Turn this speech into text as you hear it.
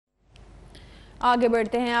आगे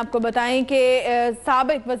बढ़ते हैं। आपको बताएं कि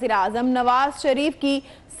साबिक वज़ीर-ए-आज़म नवाज शरीफ की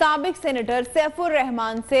साबिक सेनेटर सैफुर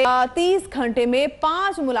रहमान से 30 घंटे में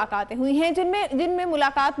 5 मुलाकातें हुई हैं, जिनमें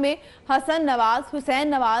मुलाकात में हसन नवाज,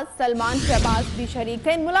 हुसैन नवाज, सलमान शहबाज भी शरीक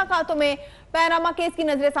थे। इन मुलाकातों में पैनामा केस की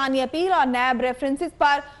नजरसानी अपील और नैब रेफरेंसेस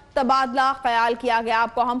पर तबादला ख्याल किया गया।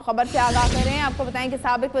 आपको हम खबर से आगाह कर रहे हैं। आपको बताएं कि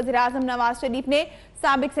साबिक वज़ीर-ए-आज़म नवाज शरीफ ने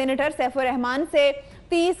साबिक सेनेटर सैफुर रहमान से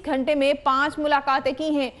 30 घंटे में 5 मुलाकातें की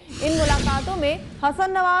हैं। इन मुलाकातों में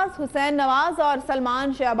हसन नवाज, हुसैन नवाज और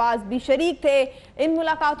सलमान शहबाज भी शरीक थे। इन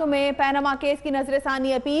मुलाकातों में पैनामा केस की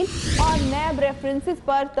नजरसानी अपील और नैब रेफरेंसेस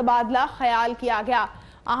पर तबादला ख्याल किया गया।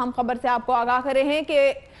 अहम खबर से आपको आगाह कर रहे हैं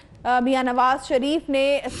कि मियां नवाज शरीफ ने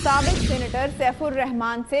साबिक सेनेटर सैफुर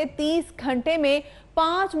रहमान से 30 घंटे में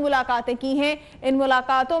 5 मुलाकातें की हैं। इन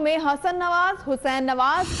मुलाकातों में हसन नवाज, हुसैन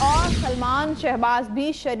नवाज और सलमान शहबाज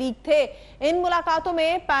भी शरीक थे। इन मुलाकातों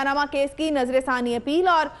में पैनामा केस की नजरसानी अपील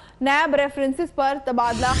और नैब रेफरेंसेस पर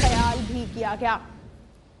तबादला ख्याल भी किया गया।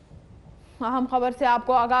 अहम खबर से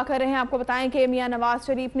आपको आगाह कर रहे हैं। आपको बताएं कि मियां नवाज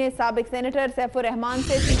शरीफ ने साबिक सेनेटर सैफुर रहमान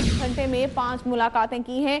से 30 घंटे में 5 मुलाकातें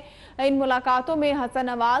की हैं। इन मुलाकातों में हसन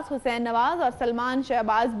नवाज, हुसैन नवाज और सलमान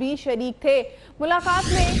शहबाज भी शरीक थे। मुलाकात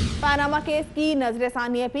में पैनामा केस की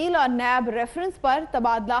नजरसानी अपील और नैब रेफरेंस पर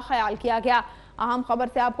तबादला ख्याल किया गया। अहम खबर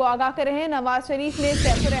से आपको आगाह कर रहे हैं। नवाज शरीफ ने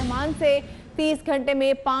सैफुर रहमान से 30 घंटे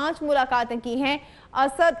में 5 मुलाकातें की हैं।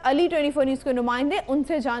 असद अली 24 न्यूज़ के नुमाइंदे,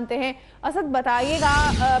 उनसे जानते हैं। असद, बताइएगा,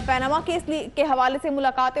 पैनामा केस के हवाले से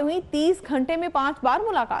मुलाकातें हुई, 30 घंटे में 5 बार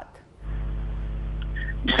मुलाकात।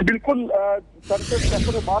 बिल्कुल, सेनेटर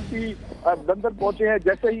सैफुर रहमान भी लंदन पहुंचे हैं।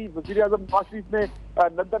 जैसे ही वज़ीर-ए-आज़म नवाज शरीफ ने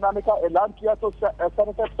लंदन आने का ऐलान किया तो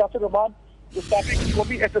सेनेटर सैफुर रहमान जो साबिक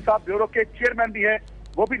कौमी एहतसाब ब्यूरो के चेयरमैन भी हैं,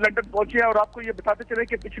 वो भी लंदन पहुंचे हैं। और आपको ये बताते चले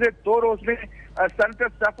कि पिछले 2 रोज में सेनेटर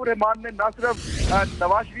सैफुर रहमान ने न सिर्फ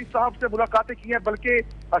नवाज शरीफ साहब से मुलाकातें की हैं, बल्कि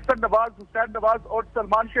हसन नवाज, हुसैन नवाज और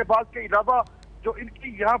सलमान शहबाज के अलावा जो इनकी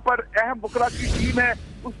यहाँ पर अहम वकला की टीम है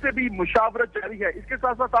उससे भी मुशावरत जारी है। इसके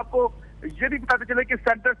साथ साथ आपको ये भी बताते चले कि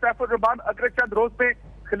सेनेटर सैफुर रहमान अगले चंद रोज में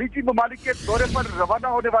खलीजी ममालिक के दौरे पर रवाना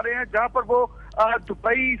होने वाले हैं, जहाँ पर वो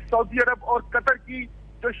दुबई, सऊदी अरब और कतर की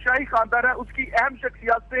जो शाही खानदान है उसकी अहम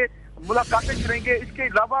शख्सियात से मुलाकातें करेंगे। इसके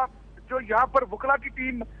अलावा जो यहाँ पर वकला की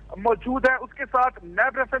टीम मौजूद है उसके साथ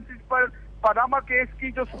नैब रेफरेंसेस पर पनामा केस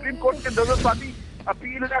की जो सुप्रीम कोर्ट के नजरसानी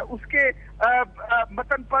अपील है उसके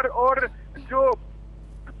मतन पर और जो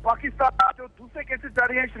पाकिस्तान जो दूसरे केसेस जा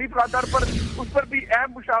रहे हैं शरीफ खानदान पर, उस पर भी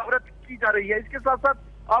अहम मुशावरत की जा रही है। इसके साथ साथ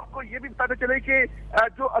आपको ये भी बताते चले कि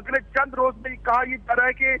जो अगले चंद रोज में कहा यह जा रहा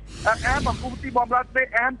है कि अहम हुकूमती मामलात में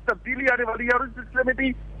अहम तब्दीली आने वाली है और इस सिलसिले में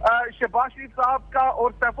भी शहबाज शरीफ साहब का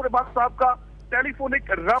और सैफुर रहमान साहब का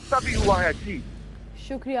टेलीफोनिक राब्ता भी हुआ है। जी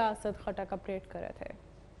शुक्रिया असद खटक, अपडेट कर रहे थे।